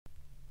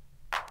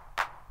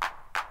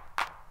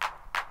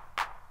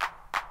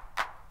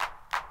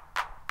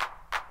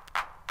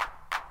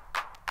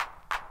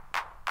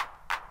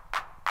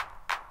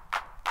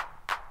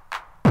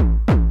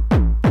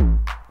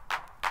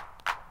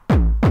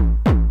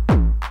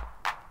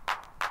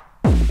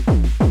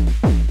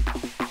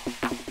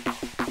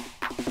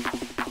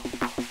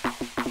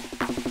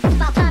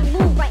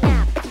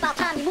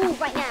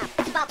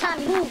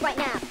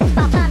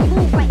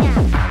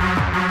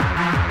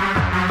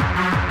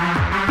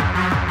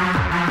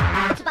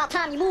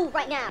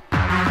right now.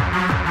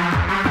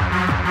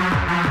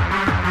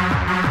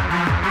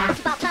 It's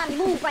about time you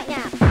move right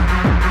now.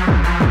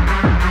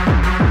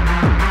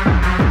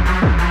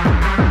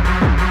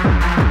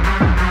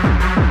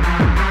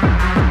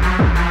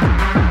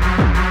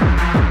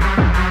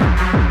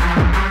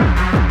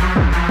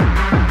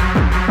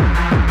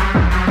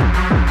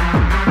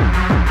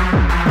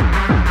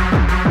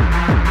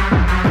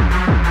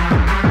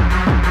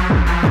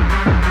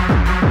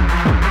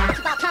 It's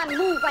about time you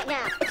move right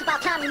now. It's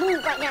about time you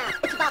move right now.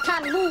 It's about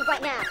time you move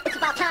right now. It's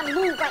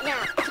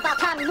about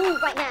time you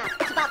move right now.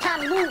 It's about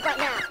time you move right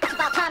now. It's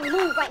about time you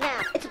move right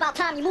now. It's about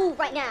time you move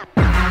right now.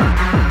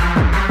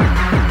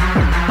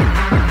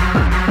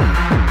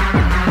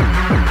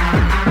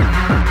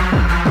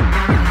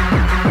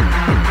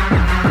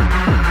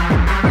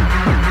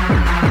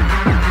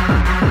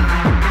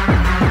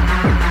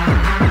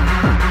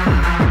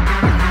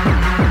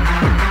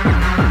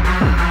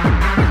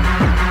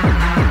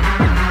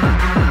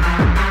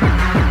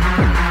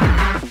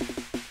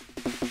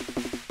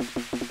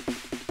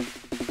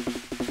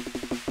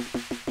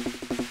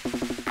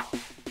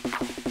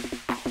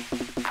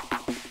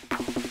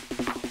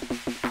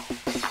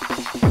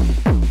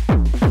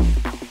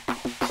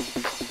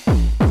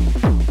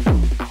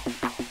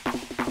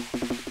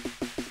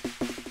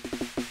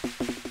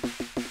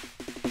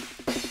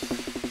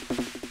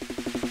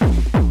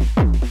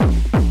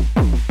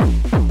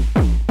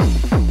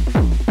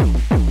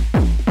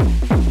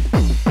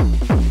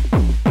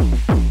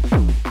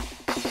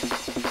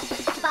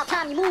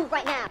 Move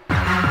right now.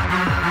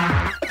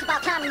 It's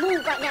about time you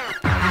move right now.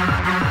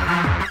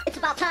 It's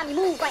about time you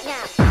move right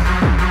now.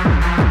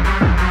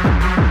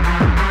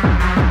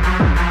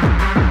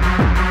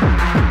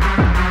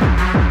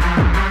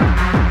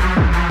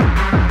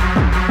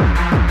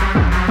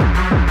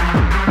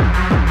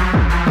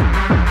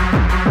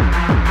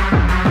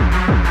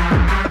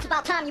 It's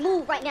about time you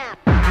move right now.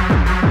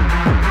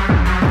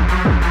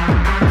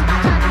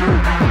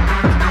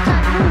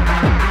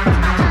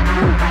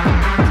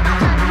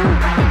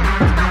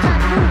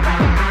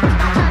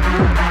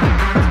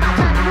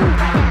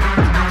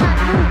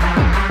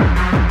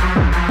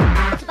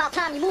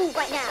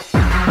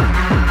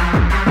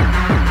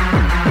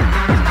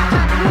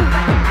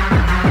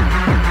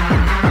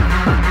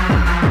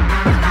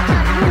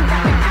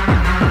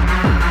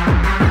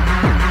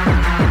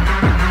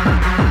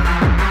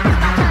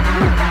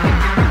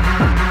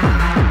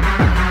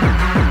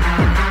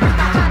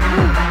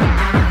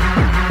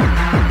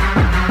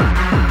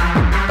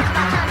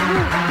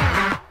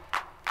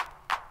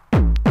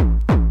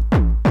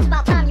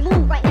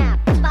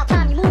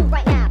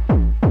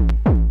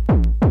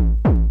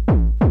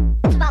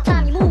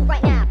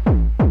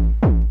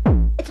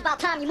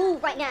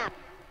 Move right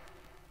now.